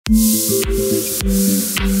Well,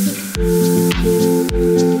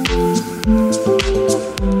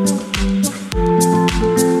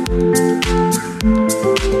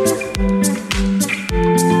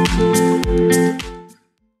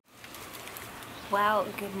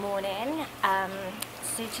 good morning.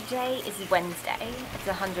 So today is Wednesday. It's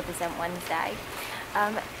 100% Wednesday,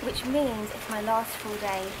 which means it's my last full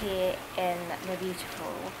day here in the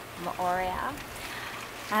beautiful Moorea.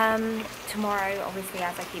 Tomorrow, obviously,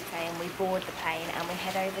 as I keep saying, we board the plane and we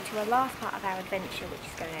head over to our last part of our adventure, which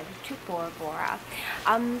is going over to Bora Bora.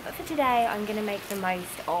 But for today, I'm going to make the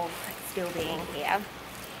most of still being here.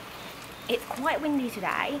 It's quite windy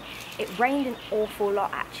today. It rained an awful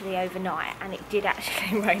lot actually overnight, and it did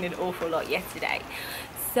actually rain an awful lot yesterday.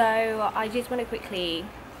 So I just want to quickly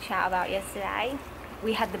chat about yesterday.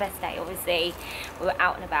 We had the best day, obviously. We were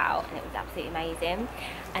out and about and it was absolutely amazing.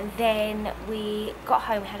 And then we got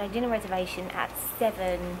home, had our dinner reservation at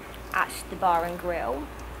 7 at the Bar and Grill.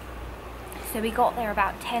 So we got there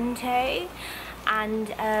about 10 to, and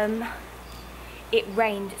it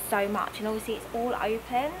rained so much, and obviously it's all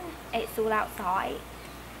open, it's all outside,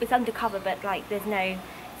 it's undercover, but like there's no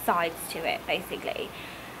sides to it basically,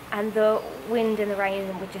 and the wind and the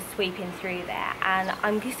rain were just sweeping through there. And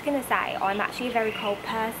I'm just gonna say, I'm actually a very cold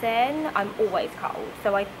person. I'm always cold,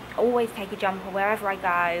 so I always take a jumper wherever I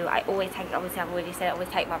go. I always take, obviously I've already said, I always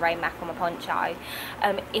take my rain mac or my poncho.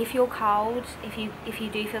 If you're cold, if you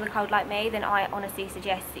do feel the cold like me, then I honestly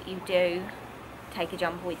suggest that you do take a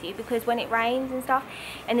jumper with you, because when it rains and stuff,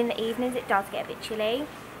 and in the evenings it does get a bit chilly.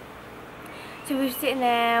 So we were sitting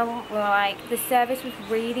there, we were like, the service was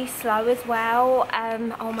really slow as well.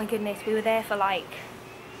 Oh my goodness, we were there for like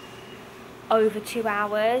over 2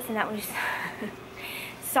 hours, and that was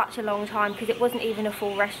such a long time, because it wasn't even a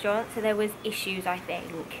full restaurant, so there was issues, I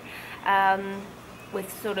think,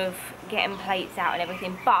 with sort of getting plates out and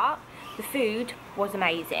everything. But the food was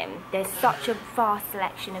amazing. There's such a vast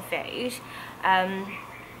selection of food, and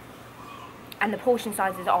the portion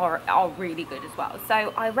sizes are really good as well.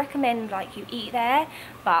 So I recommend like you eat there.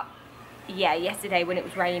 But yeah, yesterday when it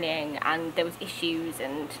was raining and there was issues,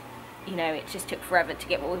 and you know, it just took forever to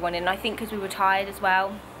get what we wanted, and I think because we were tired as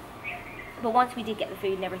well. But once we did get the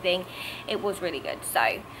food and everything, it was really good. So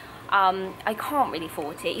I can't really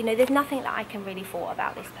fault it. You know, there's nothing that I can really fault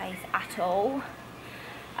about this place at all.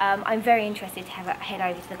 I'm very interested to head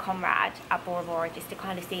over to the Conrad at Bora Bora just to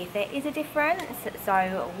kind of see if there is a difference,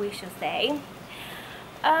 so we shall see.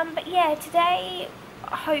 But yeah, today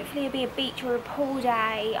hopefully it'll be a beach or a pool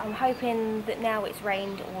day. I'm hoping that now it's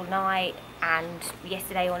rained all night, and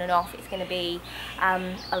yesterday on and off it's going to be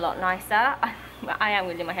a lot nicer. I am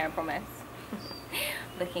going to do my hair, I promise.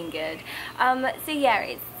 Looking good. So yeah,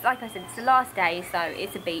 it's like I said, it's the last day, so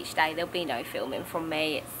it's a beach day. There'll be no filming from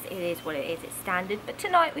me. It is what it is, it's standard. But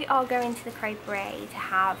tonight we are going to the Crêperie to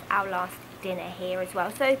have our last dinner here as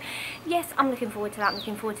well. So yes, I'm looking forward to that. I'm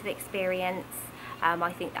looking forward to the experience.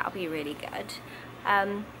 I think that'll be really good.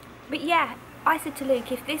 But yeah, I said to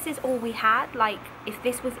Luke, if this is all we had, like if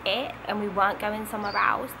this was it and we weren't going somewhere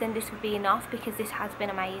else, then this would be enough, because this has been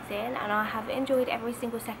amazing and I have enjoyed every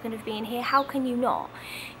single second of being here. How can you not?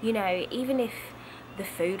 You know, even if the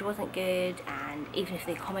food wasn't good and even if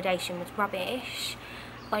the accommodation was rubbish,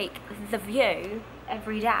 like the view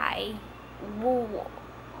every day will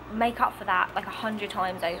make up for that like 100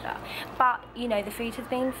 times over. But you know, the food has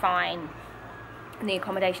been fine, and the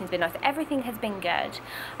accommodation's been nice. Everything has been good.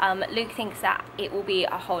 Luke thinks that it will be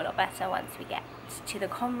a whole lot better once we get to the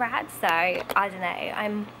Conrad. So I don't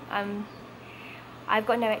know. I've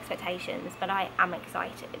got no expectations, but I am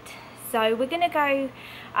excited. So we're gonna go,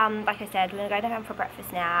 like I said, we're gonna go down for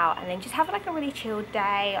breakfast now, and then just have like a really chilled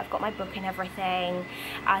day. I've got my book and everything.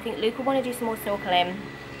 I think Luke will want to do some more snorkeling,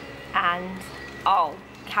 and I'll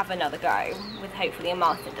have another go with hopefully a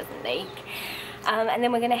mask that doesn't leak. And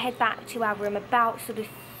then we're going to head back to our room about sort of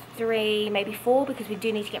 3, maybe 4, because we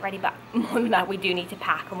do need to get ready, but more than that we do need to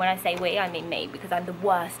pack. And when I say we, I mean me, because I'm the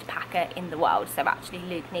worst packer in the world, so actually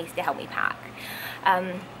Luke needs to help me pack.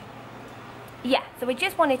 Yeah, so we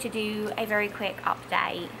just wanted to do a very quick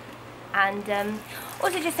update, and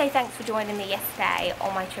also just say thanks for joining me yesterday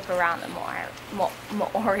on my trip around the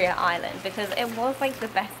Moorea Island, because it was like the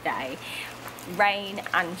best day. Rain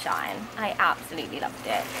and shine. I absolutely loved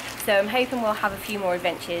it. So I'm hoping we'll have a few more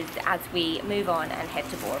adventures as we move on and head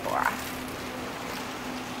to Bora Bora.